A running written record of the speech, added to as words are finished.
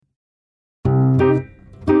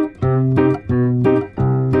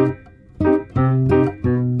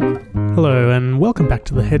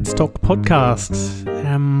to the Headstock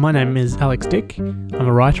Podcast. My name is Alex Dick. I'm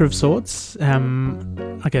a writer of sorts.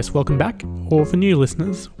 I guess welcome back, or for new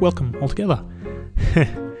listeners, welcome altogether.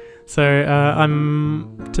 Today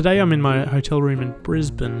I'm in my hotel room in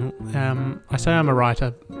Brisbane. I say I'm a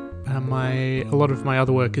writer. A lot of my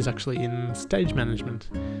other work is actually in stage management,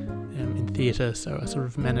 in theatre, so I sort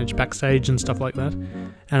of manage backstage and stuff like that.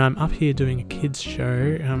 And I'm up here doing a kids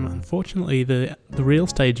show. Unfortunately, the real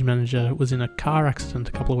stage manager was in a car accident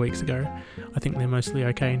a couple of weeks ago. I think they're mostly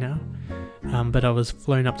okay now. But I was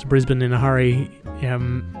flown up to Brisbane in a hurry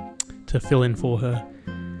to fill in for her.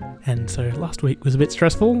 And so last week was a bit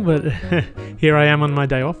stressful, but here I am on my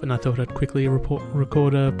day off, and I thought I'd quickly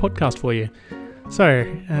record a podcast for you. So,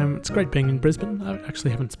 it's great being in Brisbane. I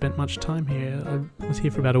actually haven't spent much time here. I was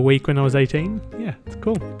here for about a week when I was 18. Yeah, it's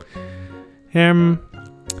cool.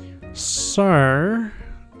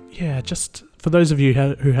 Just for those of you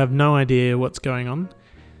who have no idea what's going on,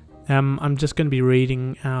 I'm just going to be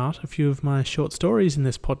reading out a few of my short stories in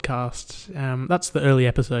this podcast. That's the early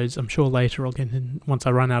episodes. I'm sure later I'll get in, once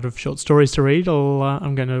I run out of short stories to read,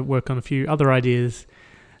 I'm going to work on a few other ideas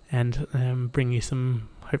and bring you some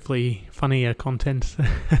hopefully funnier content.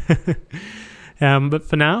 But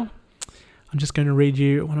for now, I'm just going to read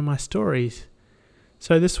you one of my stories.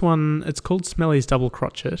 So this one, it's called Smelly's Double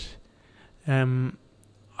Crotchet. I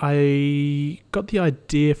got the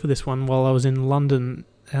idea for this one while I was in London.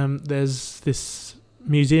 There's this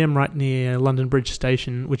museum right near London Bridge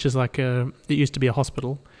Station, which is like it used to be a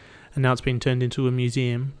hospital, and now it's been turned into a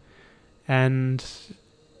museum. And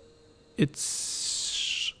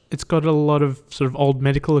it's got a lot of sort of old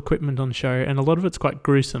medical equipment on show, and a lot of it's quite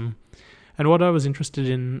gruesome. And what I was interested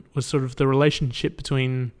in was sort of the relationship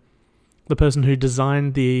between the person who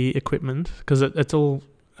designed the equipment, because it's all,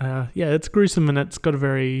 it's gruesome, and it's got a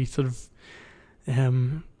very sort of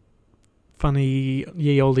funny,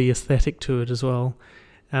 ye olde aesthetic to it as well.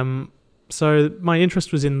 So my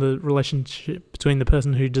interest was in the relationship between the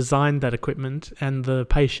person who designed that equipment and the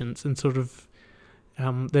patients, and sort of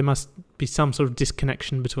there must be some sort of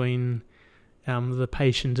disconnection between the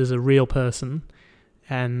patient as a real person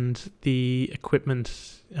and the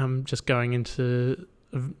equipment just going into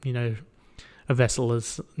a vessel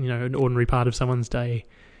as an ordinary part of someone's day.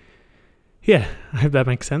 Yeah, I hope that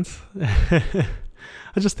makes sense.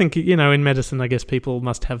 I just think, in medicine, I guess people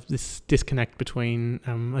must have this disconnect between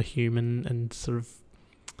a human and sort of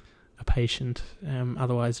a patient.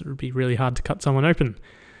 Otherwise, it would be really hard to cut someone open.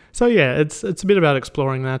 So yeah, it's a bit about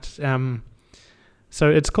exploring that. So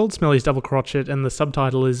it's called Smelly's Double Crotchet, and the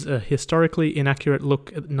subtitle is A Historically Inaccurate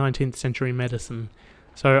Look at 19th Century Medicine.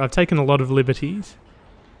 So I've taken a lot of liberties,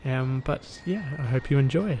 but yeah, I hope you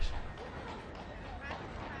enjoy it.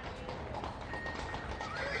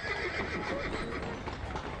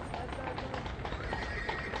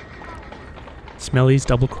 Smelly's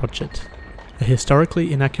Double Crotchet, A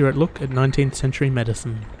Historically Inaccurate Look at 19th Century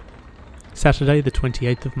Medicine. Saturday the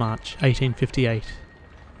 28th of March, 1858.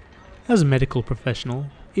 As a medical professional,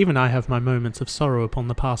 even I have my moments of sorrow upon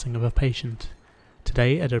the passing of a patient.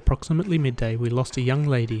 Today, at approximately midday, we lost a young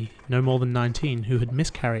lady, no more than 19, who had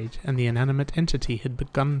miscarried, and the inanimate entity had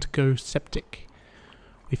begun to go septic.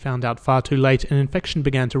 We found out far too late an infection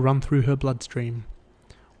began to run through her bloodstream.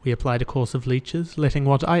 We applied a course of leeches, letting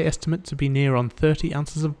what I estimate to be near on 30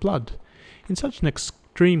 ounces of blood. In such an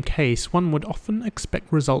extreme case, one would often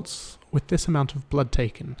expect results with this amount of blood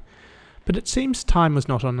taken. But it seems time was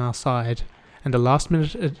not on our side, and a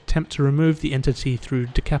last-minute attempt to remove the entity through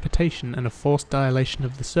decapitation and a forced dilation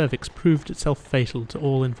of the cervix proved itself fatal to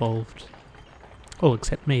all involved. All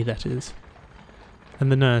except me, that is.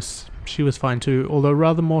 And the nurse, she was fine too, although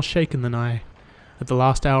rather more shaken than I. At the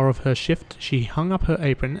last hour of her shift, she hung up her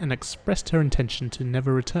apron and expressed her intention to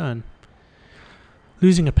never return.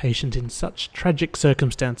 Losing a patient in such tragic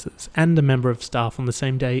circumstances and a member of staff on the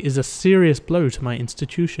same day is a serious blow to my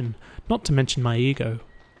institution, not to mention my ego.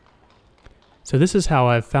 So this is how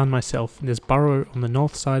I have found myself in this borough on the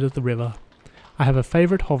north side of the river. I have a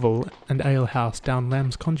favourite hovel and ale house down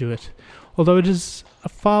Lamb's Conduit. Although it is a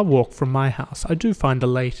far walk from my house, I do find the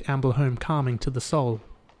late amble home calming to the soul.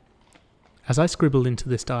 As I scribble into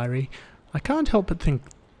this diary, I can't help but think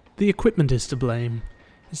the equipment is to blame.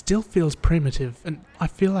 It still feels primitive, and I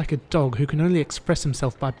feel like a dog who can only express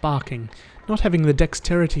himself by barking, not having the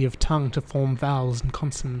dexterity of tongue to form vowels and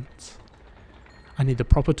consonants. I need the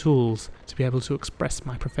proper tools to be able to express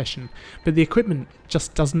my profession, but the equipment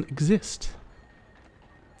just doesn't exist.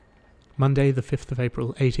 Monday, the 5th of April,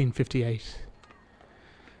 1858.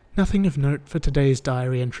 Nothing of note for today's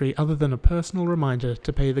diary entry other than a personal reminder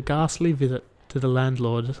to pay the ghastly visit to the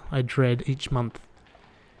landlord I dread each month.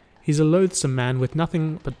 He's a loathsome man with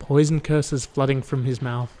nothing but poison curses flooding from his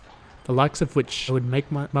mouth, the likes of which would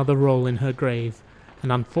make my mother roll in her grave.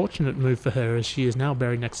 An unfortunate move for her, as she is now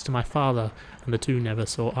buried next to my father, and the two never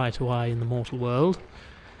saw eye to eye in the mortal world.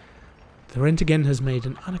 The rent again has made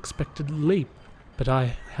an unexpected leap, but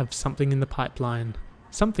I have something in the pipeline.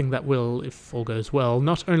 Something that will, if all goes well,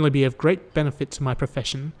 not only be of great benefit to my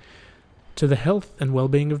profession, to the health and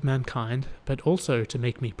well-being of mankind, but also to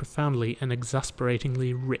make me profoundly and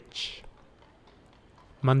exasperatingly rich.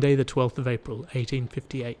 Monday the 12th of April,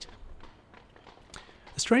 1858.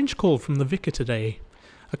 A strange call from the vicar today.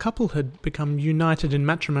 A couple had become united in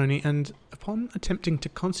matrimony, and upon attempting to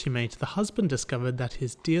consummate, the husband discovered that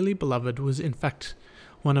his dearly beloved was in fact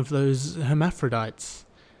one of those hermaphrodites.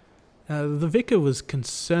 The vicar was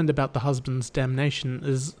concerned about the husband's damnation,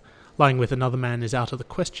 as lying with another man is out of the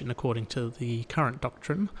question according to the current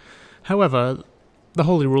doctrine. However, the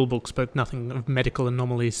Holy Rule Book spoke nothing of medical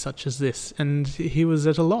anomalies such as this, and he was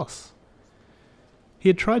at a loss. He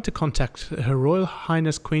had tried to contact Her Royal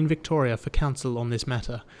Highness Queen Victoria for counsel on this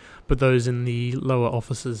matter, but those in the lower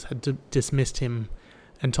offices had dismissed him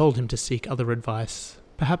and told him to seek other advice,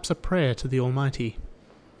 perhaps a prayer to the Almighty.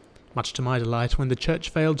 Much to my delight, when the Church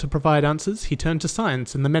failed to provide answers, he turned to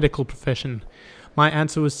science and the medical profession. My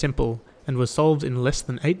answer was simple, and was solved in less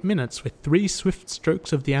than 8 minutes with 3 swift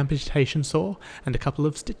strokes of the amputation saw and a couple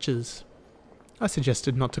of stitches. I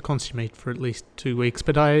suggested not to consummate for at least 2 weeks,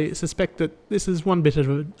 but I suspect that this is one bit of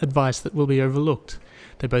advice that will be overlooked.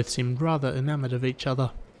 They both seemed rather enamoured of each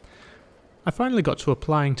other. I finally got to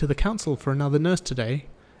applying to the council for another nurse today,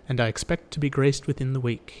 and I expect to be graced within the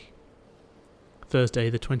week. Thursday,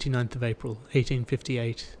 the 29th of April,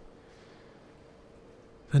 1858.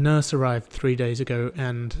 The nurse arrived 3 days ago,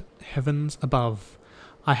 and, heavens above,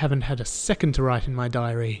 I haven't had a second to write in my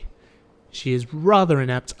diary. She is rather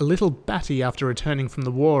inept, a little batty after returning from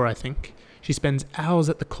the war, I think. She spends hours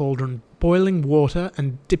at the cauldron, boiling water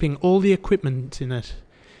and dipping all the equipment in it.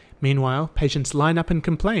 Meanwhile, patients line up and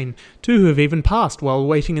complain, 2 who have even passed while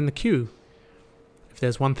waiting in the queue. If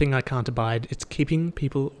there's one thing I can't abide, it's keeping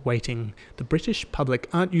people waiting. The British public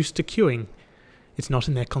aren't used to queuing. It's not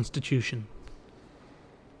in their constitution.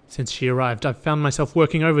 Since she arrived, I've found myself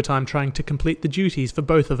working overtime trying to complete the duties for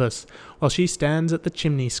both of us, while she stands at the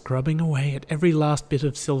chimney scrubbing away at every last bit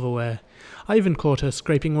of silverware. I even caught her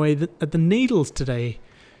scraping away at the needles today.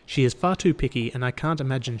 She is far too picky, and I can't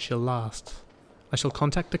imagine she'll last. I shall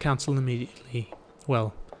contact the council immediately.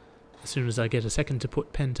 Well, as soon as I get a second to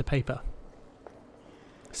put pen to paper.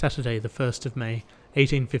 Saturday, the 1st of May,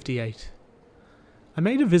 1858. I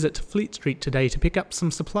made a visit to Fleet Street today to pick up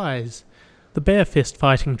some supplies. The Bare Fist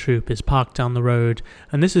Fighting Troop is parked down the road,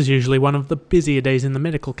 and this is usually one of the busier days in the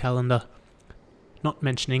medical calendar. Not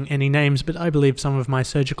mentioning any names, but I believe some of my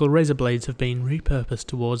surgical razor blades have been repurposed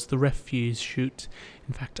towards the refuse chute.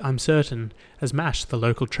 In fact, I'm certain, as Mash, the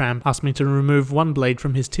local tramp, asked me to remove one blade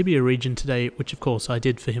from his tibia region today, which of course I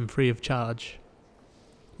did for him free of charge.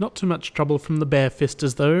 Not too much trouble from the Bare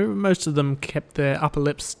Fisters though. Most of them kept their upper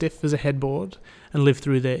lips stiff as a headboard and lived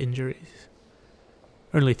through their injuries.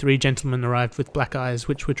 Only 3 gentlemen arrived with black eyes,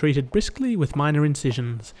 which were treated briskly with minor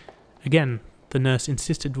incisions. Again, the nurse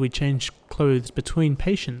insisted we change clothes between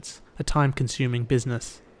patients, a time-consuming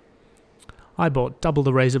business. I bought double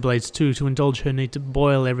the razor blades too to indulge her need to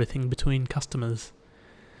boil everything between customers.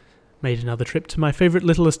 Made another trip to my favourite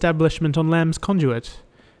little establishment on Lamb's Conduit.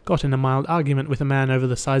 Got in a mild argument with a man over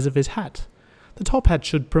the size of his hat. The top hat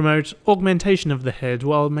should promote augmentation of the head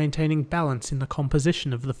while maintaining balance in the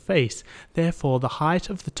composition of the face. Therefore, the height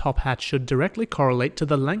of the top hat should directly correlate to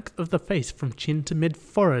the length of the face from chin to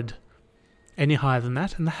mid-forehead. Any higher than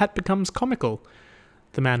that, and the hat becomes comical.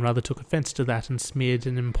 The man rather took offence to that and smeared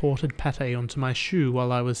an imported pâté onto my shoe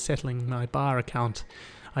while I was settling my bar account.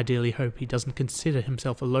 I dearly hope he doesn't consider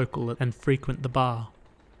himself a local and frequent the bar.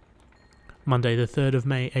 Monday, the 3rd of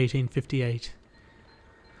May, 1858.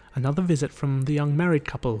 Another visit from the young married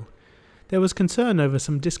couple. There was concern over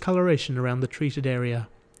some discoloration around the treated area.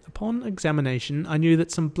 Upon examination, I knew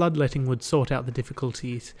that some bloodletting would sort out the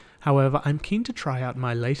difficulties. However, I'm keen to try out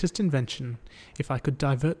my latest invention. If I could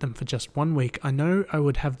divert them for just 1 week, I know I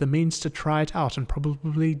would have the means to try it out and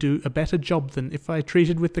probably do a better job than if I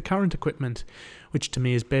treated with the current equipment, which to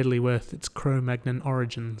me is barely worth its Cro-Magnon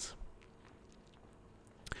origins.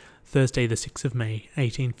 Thursday, the 6th of May,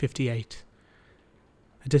 1858.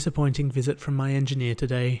 A disappointing visit from my engineer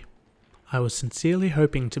today. I was sincerely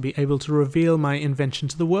hoping to be able to reveal my invention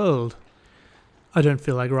to the world. I don't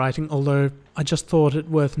feel like writing, although I just thought it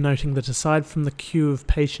worth noting that aside from the queue of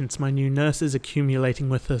patients my new nurse is accumulating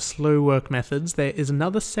with her slow work methods, there is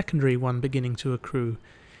another secondary one beginning to accrue.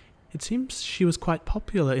 It seems she was quite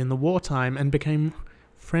popular in the wartime and became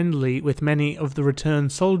friendly with many of the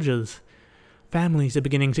returned soldiers. Families are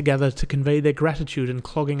beginning to gather to convey their gratitude and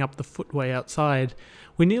clogging up the footway outside.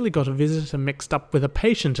 We nearly got a visitor mixed up with a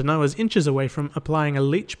patient, and I was inches away from applying a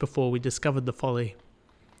leech before we discovered the folly.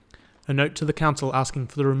 A note to the council asking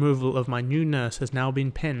for the removal of my new nurse has now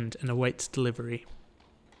been penned and awaits delivery.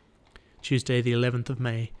 Tuesday the 11th of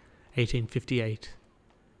May, 1858.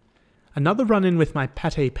 Another run-in with my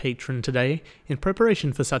pâté patron today. In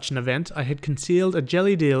preparation for such an event, I had concealed a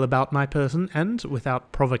jelly deal about my person, and,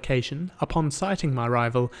 without provocation, upon sighting my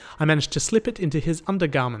rival, I managed to slip it into his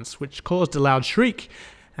undergarments, which caused a loud shriek,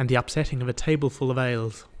 and the upsetting of a table full of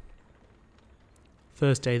ales.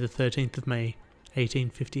 Thursday the 13th of May,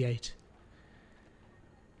 1858.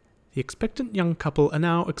 The expectant young couple are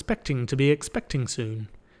now expecting to be expecting soon.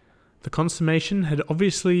 The consummation is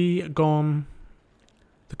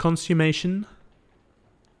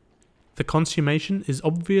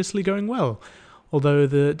obviously going well, although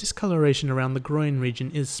the discoloration around the groin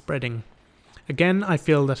region is spreading. Again, I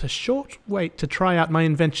feel that a short wait to try out my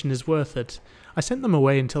invention is worth it. I sent them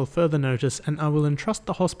away until further notice, and I will entrust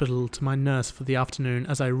the hospital to my nurse for the afternoon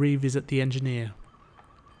as I revisit the engineer.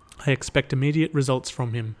 I expect immediate results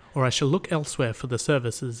from him, or I shall look elsewhere for the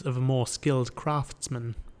services of a more skilled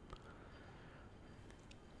craftsman.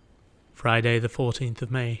 Friday the 14th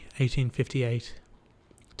of May, 1858.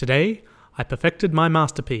 Today, I perfected my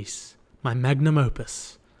masterpiece, my magnum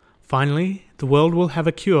opus. Finally, the world will have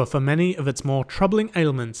a cure for many of its more troubling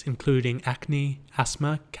ailments, including acne,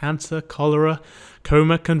 asthma, cancer, cholera,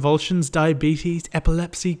 coma, convulsions, diabetes,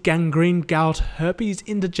 epilepsy, gangrene, gout, herpes,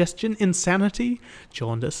 indigestion, insanity,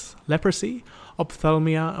 jaundice, leprosy,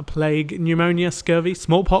 ophthalmia, plague, pneumonia, scurvy,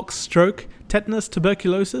 smallpox, stroke, tetanus,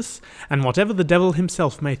 tuberculosis, and whatever the devil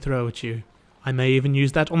himself may throw at you. I may even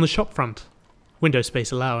use that on the shop front, window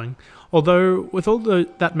space allowing, although with all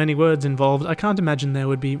that many words involved, I can't imagine there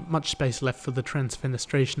would be much space left for the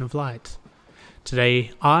transfenestration of light.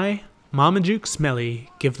 Today, I, Marmaduke Smelly,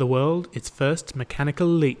 give the world its first mechanical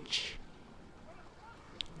leech.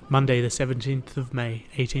 Monday the 17th of May,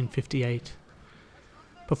 1858.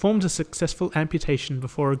 Performed a successful amputation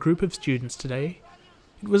before a group of students today.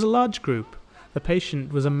 It was a large group. The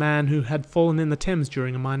patient was a man who had fallen in the Thames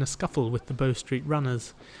during a minor scuffle with the Bow Street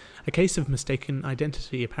runners. A case of mistaken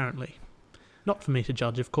identity, apparently. Not for me to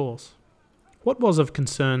judge, of course. What was of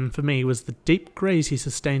concern for me was the deep graze he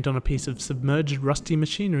sustained on a piece of submerged rusty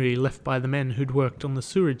machinery left by the men who'd worked on the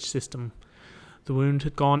sewerage system. The wound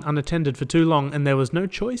had gone unattended for too long, and there was no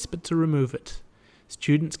choice but to remove it.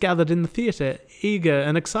 Students gathered in the theatre, eager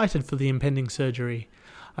and excited for the impending surgery.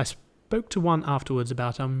 I spoke to one afterwards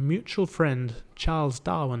about our mutual friend, Charles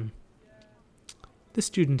Darwin. The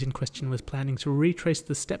student in question was planning to retrace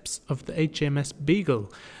the steps of the HMS Beagle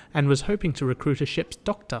and was hoping to recruit a ship's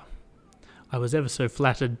doctor. I was ever so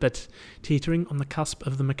flattered, but teetering on the cusp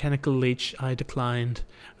of the mechanical leech, I declined.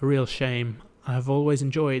 A real shame. I have always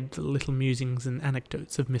enjoyed the little musings and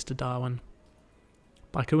anecdotes of Mr. Darwin.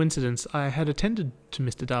 By coincidence, I had attended to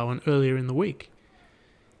Mr. Darwin earlier in the week.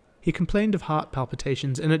 He complained of heart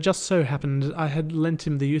palpitations, and it just so happened I had lent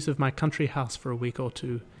him the use of my country house for a week or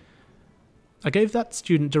two. I gave that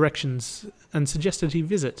student directions and suggested he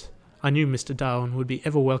visit. I knew Mr. Darwin would be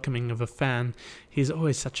ever welcoming of a fan. He is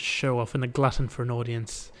always such a show-off and a glutton for an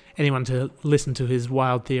audience. Anyone to listen to his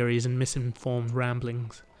wild theories and misinformed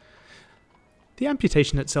ramblings. The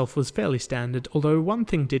amputation itself was fairly standard, although one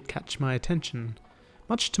thing did catch my attention.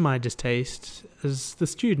 Much to my distaste, as the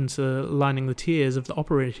students are lining the tiers of the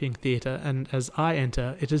operating theatre, and as I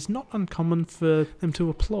enter, it is not uncommon for them to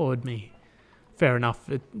applaud me. Fair enough,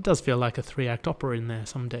 it does feel like a 3-act opera in there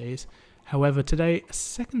some days. However, today a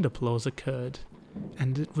second applause occurred,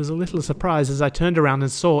 and it was a little surprise as I turned around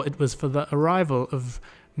and saw it was for the arrival of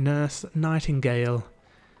Nurse Nightingale.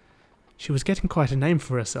 She was getting quite a name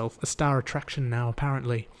for herself, a star attraction now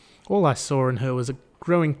apparently. All I saw in her was a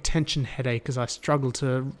growing tension headache as I struggled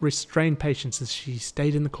to restrain patience as she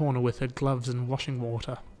stayed in the corner with her gloves and washing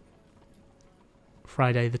water.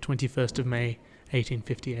 Friday the 21st of May,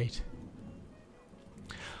 1858.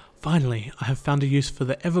 Finally, I have found a use for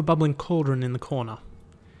the ever-bubbling cauldron in the corner.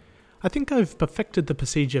 I think I've perfected the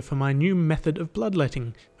procedure for my new method of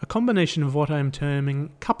bloodletting. A combination of what I am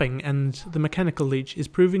terming cupping and the mechanical leech is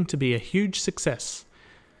proving to be a huge success.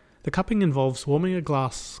 The cupping involves warming a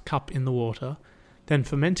glass cup in the water, then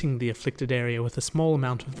fermenting the afflicted area with a small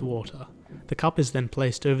amount of the water. The cup is then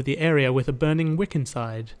placed over the area with a burning wick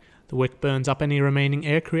inside. The wick burns up any remaining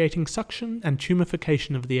air, creating suction and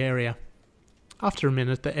tumefication of the area. After a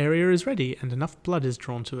minute, the area is ready and enough blood is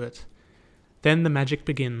drawn to it. Then the magic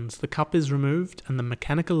begins. The cup is removed and the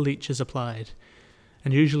mechanical leech is applied.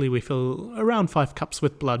 And usually we fill around 5 cups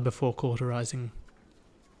with blood before cauterizing.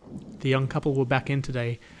 The young couple were back in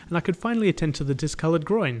today, and I could finally attend to the discoloured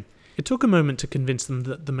groin. It took a moment to convince them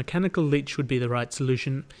that the mechanical leech would be the right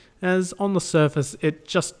solution, as on the surface it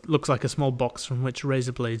just looks like a small box from which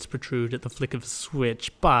razor blades protrude at the flick of a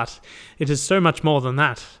switch, but it is so much more than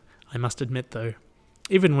that, I must admit though.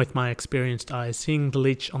 Even with my experienced eyes, seeing the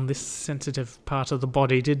leech on this sensitive part of the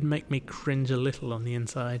body did make me cringe a little on the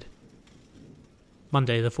inside.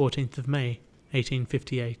 Monday, the 14th of May,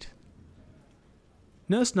 1858.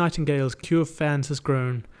 Nurse Nightingale's queue of fans has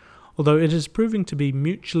grown. Although it is proving to be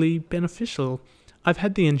mutually beneficial, I've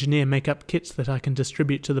had the engineer make up kits that I can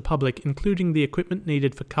distribute to the public, including the equipment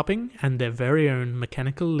needed for cupping and their very own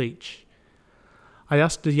mechanical leech. I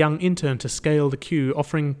asked a young intern to scale the queue,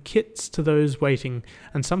 offering kits to those waiting,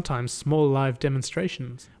 and sometimes small live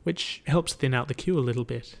demonstrations, which helps thin out the queue a little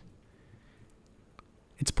bit.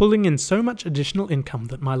 It's pulling in so much additional income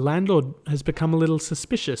that my landlord has become a little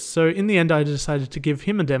suspicious, so in the end I decided to give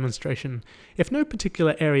him a demonstration. If no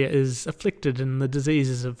particular area is afflicted in the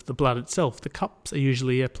diseases of the blood itself, the cups are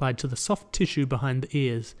usually applied to the soft tissue behind the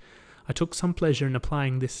ears. I took some pleasure in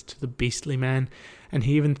applying this to the beastly man, and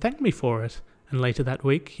he even thanked me for it, and later that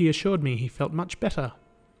week he assured me he felt much better.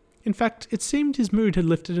 In fact, it seemed his mood had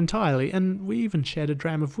lifted entirely, and we even shared a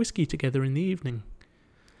dram of whiskey together in the evening.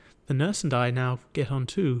 The nurse and I now get on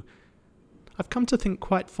too. I've come to think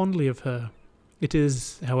quite fondly of her. It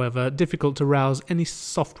is, however, difficult to rouse any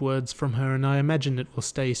soft words from her, and I imagine it will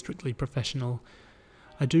stay strictly professional.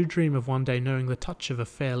 I do dream of one day knowing the touch of a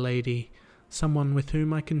fair lady, someone with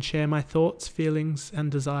whom I can share my thoughts, feelings, and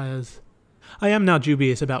desires. I am now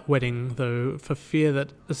dubious about wedding, though, for fear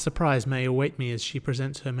that a surprise may await me as she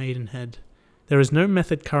presents her maidenhead. There is no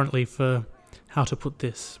method currently for how to put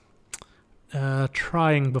this.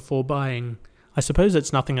 Trying before buying. I suppose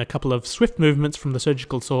it's nothing a couple of swift movements from the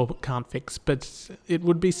surgical saw can't fix, but it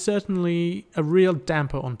would be certainly a real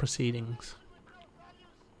damper on proceedings.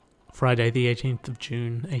 Friday the 18th of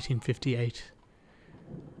June, 1858.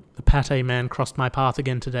 The pate man crossed my path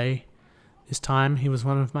again today. This time he was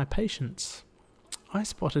one of my patients. I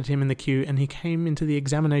spotted him in the queue and he came into the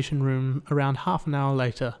examination room around half an hour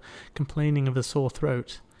later, complaining of a sore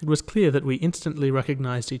throat. It was clear that we instantly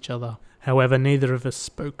recognized each other. However, neither of us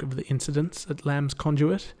spoke of the incidents at Lamb's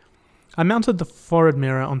Conduit. I mounted the forward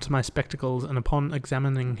mirror onto my spectacles, and upon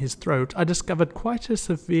examining his throat, I discovered quite a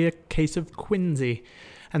severe case of quinsy,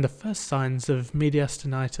 and the first signs of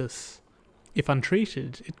mediastinitis. If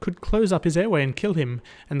untreated, it could close up his airway and kill him,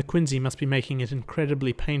 and the quinsy must be making it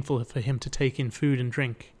incredibly painful for him to take in food and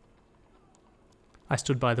drink. I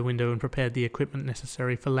stood by the window and prepared the equipment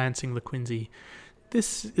necessary for lancing the quinsy.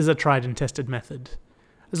 This is a tried and tested method.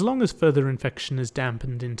 As long as further infection is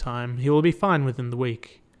dampened in time, he will be fine within the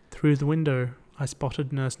week. Through the window, I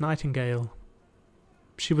spotted Nurse Nightingale.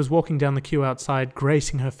 She was walking down the queue outside,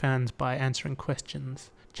 gracing her fans by answering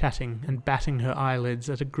questions, chatting and batting her eyelids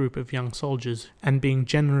at a group of young soldiers, and being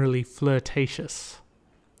generally flirtatious.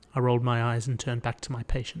 I rolled my eyes and turned back to my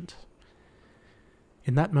patient.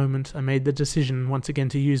 In that moment, I made the decision once again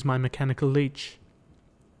to use my mechanical leech.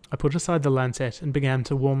 I put aside the lancet and began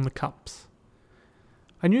to warm the cups.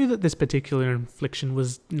 I knew that this particular infliction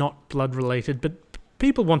was not blood-related, but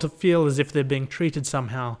people want to feel as if they're being treated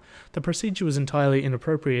somehow. The procedure was entirely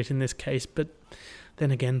inappropriate in this case, but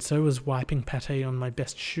then again, so was wiping pate on my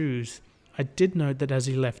best shoes. I did note that as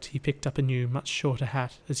he left, he picked up a new, much shorter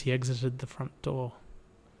hat as he exited the front door.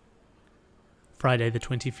 Friday the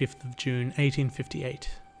 25th of June, 1858.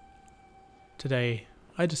 Today,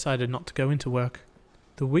 I decided not to go into work.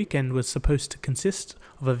 The weekend was supposed to consist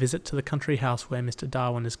of a visit to the country house where Mr.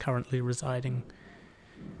 Darwin is currently residing.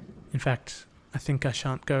 In fact, I think I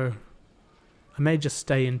shan't go. I may just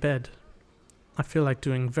stay in bed. I feel like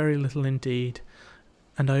doing very little indeed,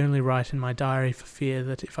 and I only write in my diary for fear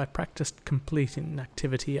that if I practiced complete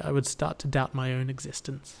inactivity, I would start to doubt my own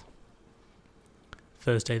existence.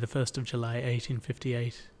 Thursday, the 1st of July,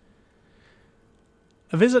 1858.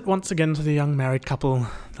 A visit once again to the young married couple.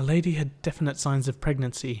 The lady had definite signs of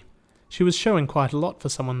pregnancy. She was showing quite a lot for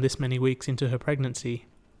someone this many weeks into her pregnancy.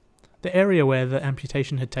 The area where the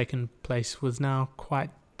amputation had taken place was now quite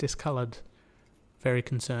discoloured. Very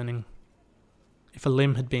concerning. If a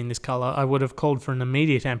limb had been this colour, I would have called for an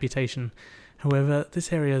immediate amputation. However,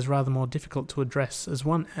 this area is rather more difficult to address, as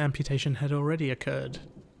one amputation had already occurred.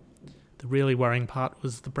 The really worrying part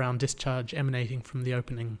was the brown discharge emanating from the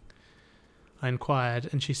opening. I inquired,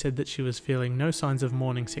 and she said that she was feeling no signs of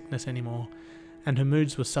morning sickness anymore, and her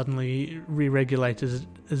moods were suddenly re-regulated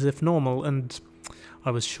as if normal, and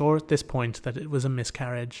I was sure at this point that it was a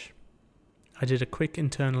miscarriage. I did a quick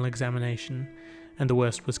internal examination, and the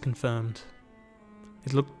worst was confirmed.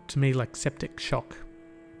 It looked to me like septic shock.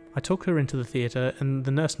 I took her into the theatre, and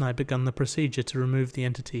the nurse and I began the procedure to remove the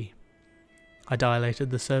entity. I dilated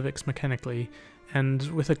the cervix mechanically, and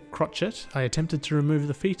with a crotchet, I attempted to remove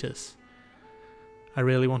the fetus. I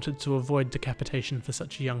really wanted to avoid decapitation for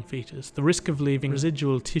such a young fetus. The risk of leaving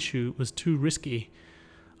residual tissue was too risky.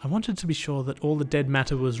 I wanted to be sure that all the dead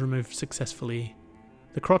matter was removed successfully.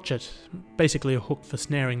 The crotchet, basically a hook for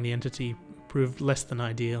snaring the entity, proved less than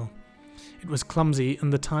ideal. It was clumsy,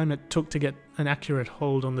 and the time it took to get an accurate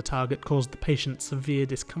hold on the target caused the patient severe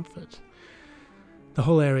discomfort. The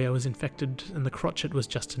whole area was infected, and the crotchet was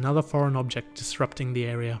just another foreign object disrupting the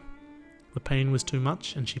area. The pain was too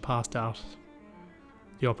much, and she passed out.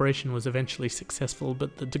 The operation was eventually successful,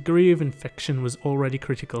 but the degree of infection was already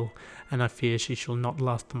critical, and I fear she shall not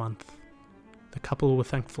last the month. The couple were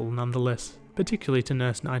thankful nonetheless, particularly to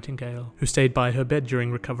Nurse Nightingale, who stayed by her bed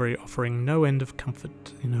during recovery, offering no end of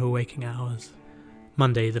comfort in her waking hours.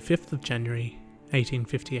 Monday, the 5th of January,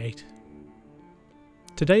 1858.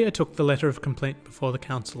 Today I took the letter of complaint before the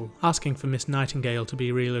council, asking for Miss Nightingale to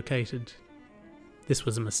be relocated. This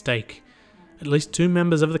was a mistake. At least 2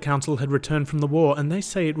 members of the council had returned from the war, and they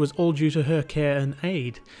say it was all due to her care and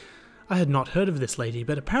aid. I had not heard of this lady,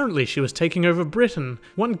 but apparently she was taking over Britain,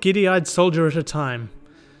 one giddy-eyed soldier at a time.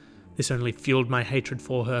 This only fueled my hatred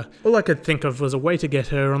for her. All I could think of was a way to get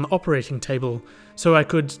her on the operating table, so I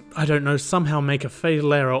could, somehow make a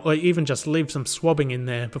fatal error, or even just leave some swabbing in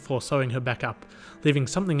there before sewing her back up, leaving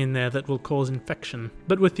something in there that will cause infection.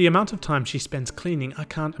 But with the amount of time she spends cleaning, I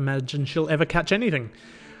can't imagine she'll ever catch anything.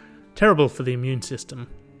 Terrible for the immune system.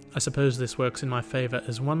 I suppose this works in my favour,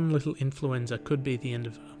 as one little influenza could be the end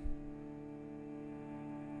of her.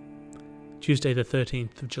 Tuesday the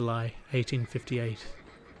 13th of July, 1858.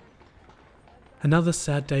 Another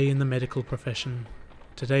sad day in the medical profession.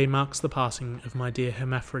 Today marks the passing of my dear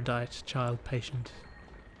hermaphrodite child patient.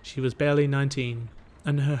 She was barely 19,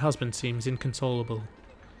 and her husband seems inconsolable.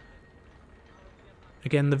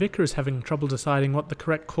 Again, the vicar is having trouble deciding what the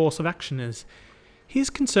correct course of action is. He is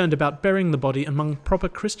concerned about burying the body among proper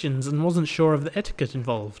Christians and wasn't sure of the etiquette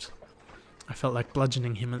involved. I felt like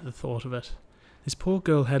bludgeoning him at the thought of it. This poor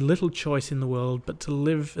girl had little choice in the world but to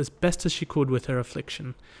live as best as she could with her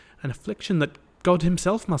affliction, an affliction that God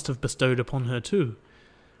himself must have bestowed upon her too.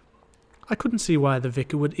 I couldn't see why the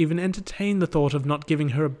vicar would even entertain the thought of not giving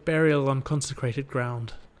her a burial on consecrated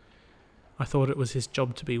ground. I thought it was his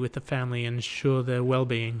job to be with the family and ensure their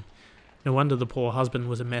well-being. No wonder the poor husband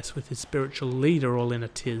was a mess with his spiritual leader all in a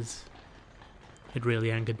tiz. It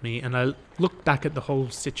really angered me, and I looked back at the whole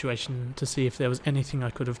situation to see if there was anything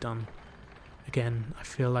I could have done. Again, I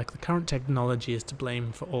feel like the current technology is to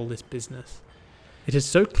blame for all this business. It is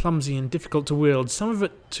so clumsy and difficult to wield, some of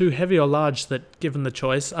it too heavy or large that, given the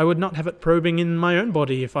choice, I would not have it probing in my own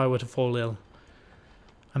body if I were to fall ill.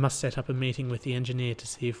 I must set up a meeting with the engineer to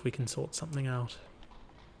see if we can sort something out.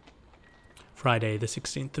 Friday, the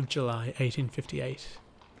 16th of July, 1858.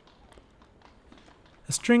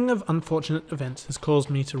 A string of unfortunate events has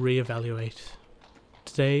caused me to re-evaluate.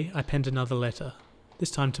 Today I penned another letter,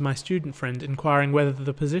 this time to my student friend, inquiring whether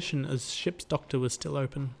the position as ship's doctor was still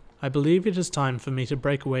open. I believe it is time for me to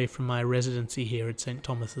break away from my residency here at St.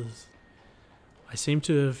 Thomas's. I seem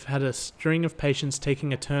to have had a string of patients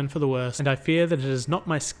taking a turn for the worse, and I fear that it is not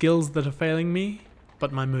my skills that are failing me,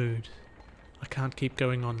 but my mood. I can't keep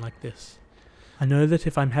going on like this. I know that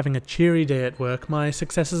if I'm having a cheery day at work, my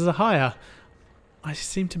successes are higher. I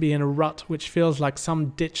seem to be in a rut which feels like some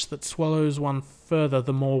ditch that swallows one further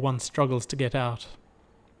the more one struggles to get out.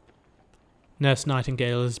 Nurse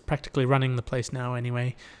Nightingale is practically running the place now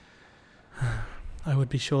anyway. I would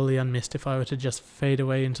be surely unmissed if I were to just fade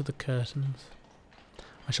away into the curtains.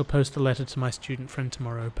 I shall post the letter to my student friend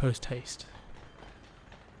tomorrow, post-haste.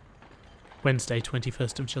 Wednesday,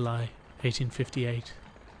 21st of July, 1858.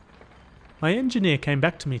 My engineer came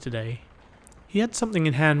back to me today. He had something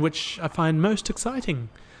in hand which I find most exciting.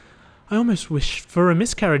 I almost wish for a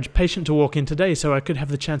miscarriage patient to walk in today so I could have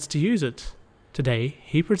the chance to use it. Today,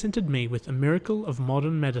 he presented me with a miracle of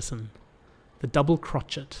modern medicine, the double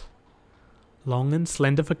crotchet. Long and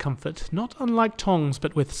slender for comfort, not unlike tongs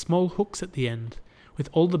but with small hooks at the end, with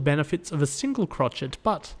all the benefits of a single crotchet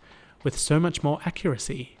but with so much more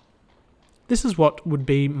accuracy. This is what would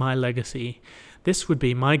be my legacy. This would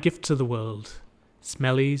be my gift to the world.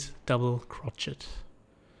 Smelly's double crotchet.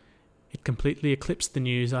 It completely eclipsed the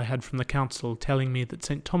news I had from the council telling me that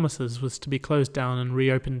St. Thomas's was to be closed down and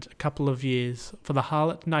reopened a couple of years for the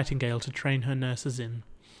harlot Nightingale to train her nurses in.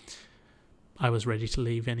 I was ready to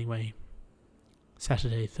leave anyway.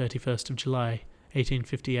 Saturday, 31st of July,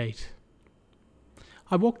 1858.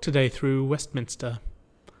 I walked today through Westminster.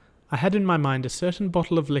 I had in my mind a certain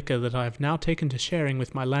bottle of liquor that I have now taken to sharing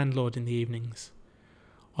with my landlord in the evenings.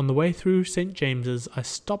 On the way through St. James's, I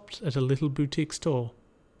stopped at a little boutique store,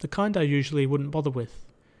 the kind I usually wouldn't bother with.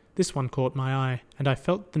 This one caught my eye, and I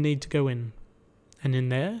felt the need to go in. And in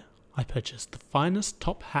there, I purchased the finest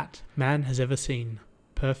top hat man has ever seen,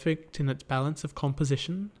 perfect in its balance of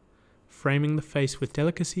composition, framing the face with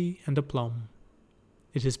delicacy and aplomb.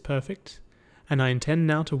 It is perfect, and I intend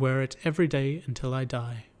now to wear it every day until I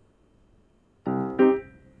die.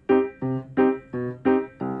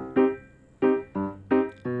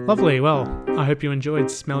 Lovely, well, I hope you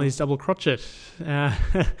enjoyed Smelly's Double Crotchet.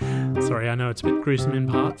 Sorry, I know it's a bit gruesome in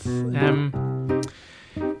parts.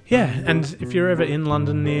 Yeah, and if you're ever in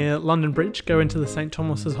London near London Bridge, go into the St.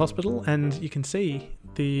 Thomas's Hospital and you can see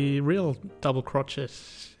the real double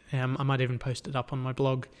crotchet. I might even post it up on my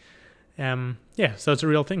blog. So it's a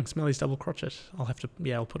real thing, Smelly's Double Crotchet. I'll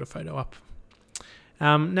put a photo up.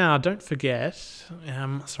 Now, don't forget,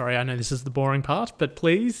 sorry, I know this is the boring part, but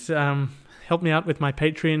please help me out with my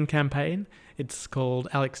Patreon campaign. It's called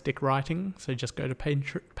Alex Dick Writing, so just go to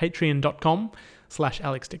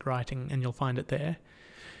patreon.com/AlexDickWriting and you'll find it there.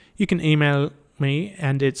 You can email me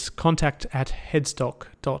and it's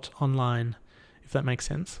contact@headstock.online, if that makes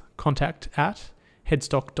sense.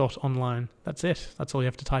 Contact@headstock.online. That's it. That's all you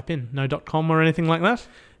have to type in. No .com or anything like that.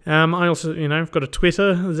 I also, I've got a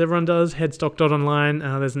Twitter, as everyone does, headstock.online.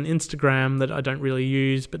 There's an Instagram that I don't really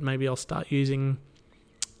use, but maybe I'll start using.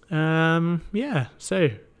 You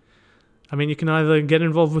can either get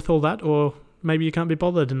involved with all that or maybe you can't be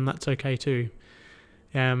bothered and that's okay too.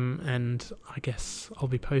 And I guess I'll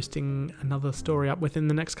be posting another story up within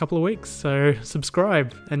the next couple of weeks, so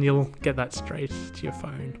subscribe and you'll get that straight to your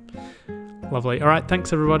phone. Lovely. All right,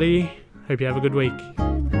 thanks everybody. Hope you have a good week.